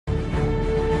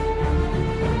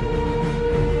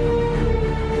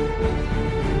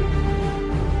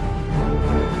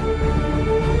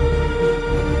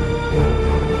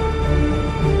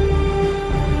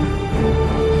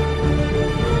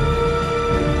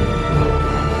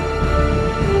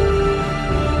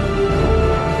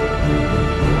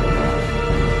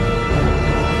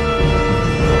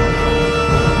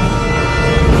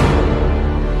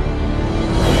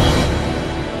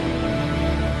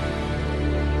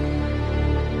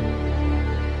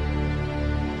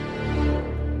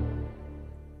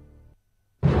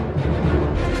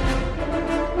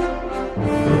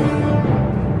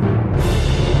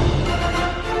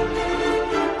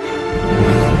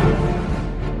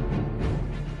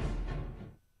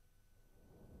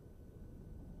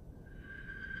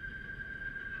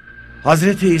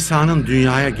Hazreti İsa'nın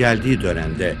dünyaya geldiği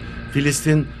dönemde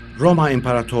Filistin, Roma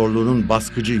İmparatorluğu'nun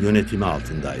baskıcı yönetimi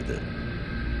altındaydı.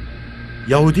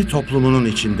 Yahudi toplumunun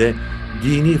içinde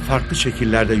dini farklı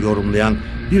şekillerde yorumlayan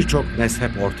birçok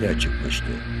mezhep ortaya çıkmıştı.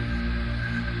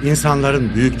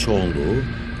 İnsanların büyük çoğunluğu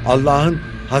Allah'ın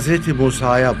Hazreti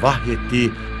Musa'ya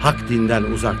vahyettiği hak dinden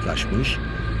uzaklaşmış,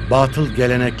 batıl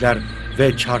gelenekler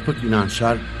ve çarpık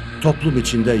inançlar toplum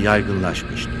içinde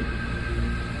yaygınlaşmıştı.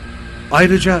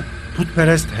 Ayrıca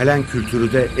putperest Helen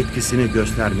kültürü de etkisini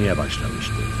göstermeye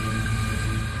başlamıştı.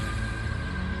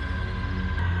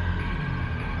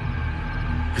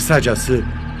 Kısacası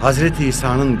Hazreti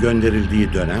İsa'nın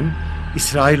gönderildiği dönem,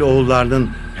 İsrailoğullarının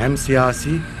hem siyasi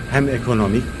hem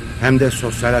ekonomik hem de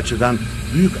sosyal açıdan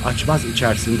büyük açmaz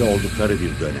içerisinde oldukları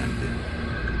bir dönemdi.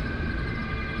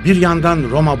 Bir yandan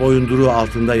Roma boyunduruğu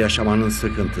altında yaşamanın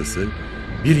sıkıntısı,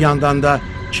 bir yandan da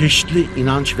çeşitli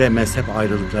inanç ve mezhep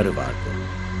ayrılıkları vardı.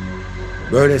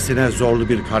 Böylesine zorlu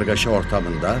bir kargaşa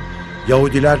ortamında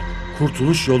Yahudiler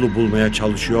kurtuluş yolu bulmaya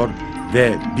çalışıyor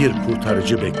ve bir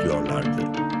kurtarıcı bekliyorlardı.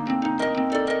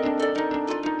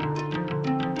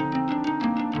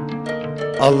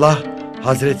 Allah,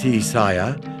 Hazreti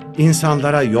İsa'ya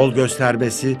insanlara yol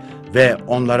göstermesi ve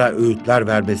onlara öğütler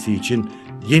vermesi için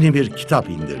yeni bir kitap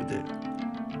indirdi.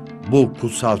 Bu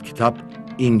kutsal kitap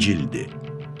İncil'di.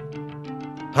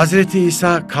 Hazreti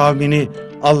İsa kavmini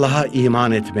Allah'a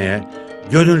iman etmeye,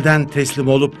 gönülden teslim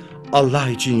olup Allah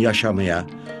için yaşamaya,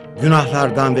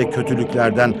 günahlardan ve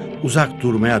kötülüklerden uzak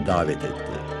durmaya davet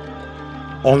etti.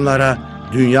 Onlara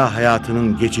dünya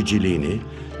hayatının geçiciliğini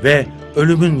ve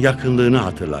ölümün yakınlığını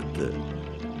hatırlattı.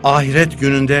 Ahiret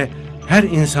gününde her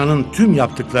insanın tüm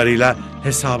yaptıklarıyla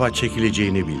hesaba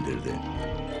çekileceğini bildirdi.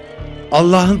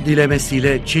 Allah'ın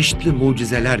dilemesiyle çeşitli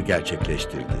mucizeler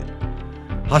gerçekleştirdi.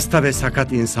 Hasta ve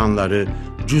sakat insanları,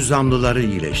 cüzzamlıları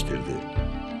iyileştirdi.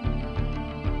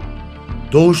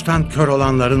 Doğuştan kör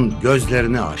olanların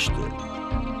gözlerini açtı.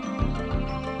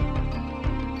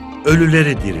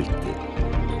 Ölüleri diriltti.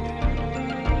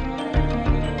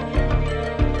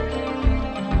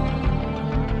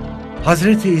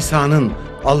 Hazreti İsa'nın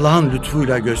Allah'ın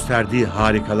lütfuyla gösterdiği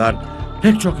harikalar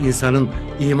pek çok insanın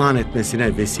iman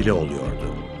etmesine vesile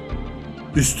oluyordu.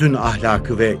 Üstün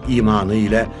ahlakı ve imanı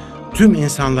ile tüm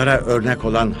insanlara örnek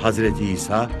olan Hazreti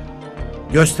İsa,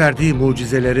 gösterdiği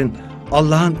mucizelerin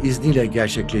Allah'ın izniyle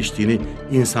gerçekleştiğini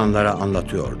insanlara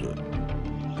anlatıyordu.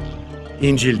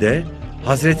 İncil'de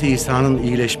Hazreti İsa'nın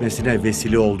iyileşmesine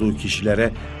vesile olduğu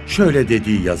kişilere şöyle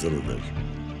dediği yazılıdır: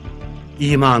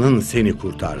 İmanın seni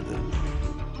kurtardı.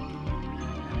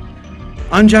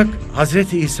 Ancak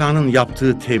Hazreti İsa'nın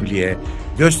yaptığı tebliğe,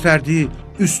 gösterdiği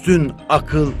üstün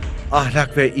akıl,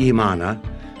 ahlak ve imana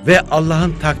ve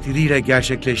Allah'ın takdiriyle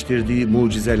gerçekleştirdiği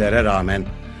mucizelere rağmen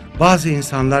bazı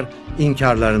insanlar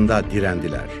inkarlarında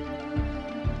direndiler.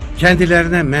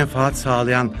 Kendilerine menfaat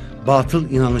sağlayan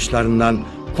batıl inanışlarından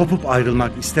kopup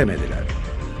ayrılmak istemediler.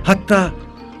 Hatta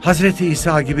Hazreti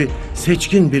İsa gibi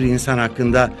seçkin bir insan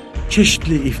hakkında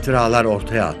çeşitli iftiralar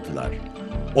ortaya attılar.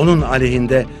 Onun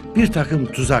aleyhinde bir takım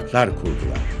tuzaklar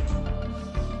kurdular.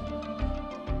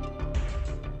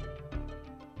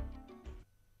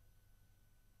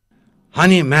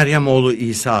 Hani Meryem oğlu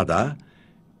İsa da,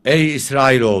 "Ey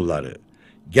İsrailoğulları,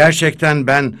 gerçekten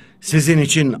ben sizin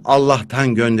için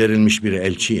Allah'tan gönderilmiş bir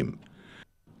elçiyim.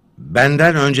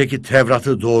 Benden önceki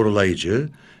Tevrat'ı doğrulayıcı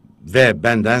ve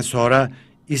benden sonra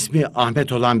ismi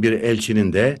Ahmet olan bir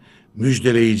elçinin de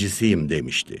müjdeleyicisiyim"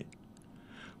 demişti.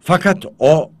 Fakat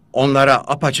o onlara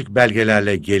apaçık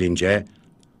belgelerle gelince,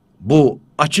 "Bu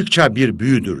açıkça bir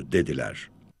büyüdür" dediler.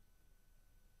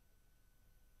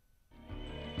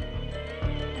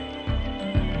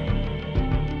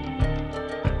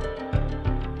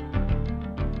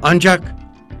 Ancak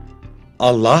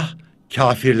Allah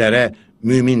kafirlere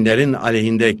müminlerin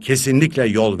aleyhinde kesinlikle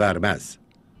yol vermez.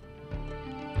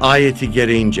 Ayeti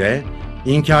gereğince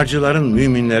inkarcıların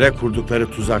müminlere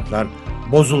kurdukları tuzaklar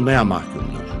bozulmaya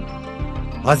mahkumdur.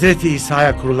 Hazreti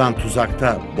İsa'ya kurulan tuzak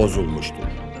da bozulmuştur.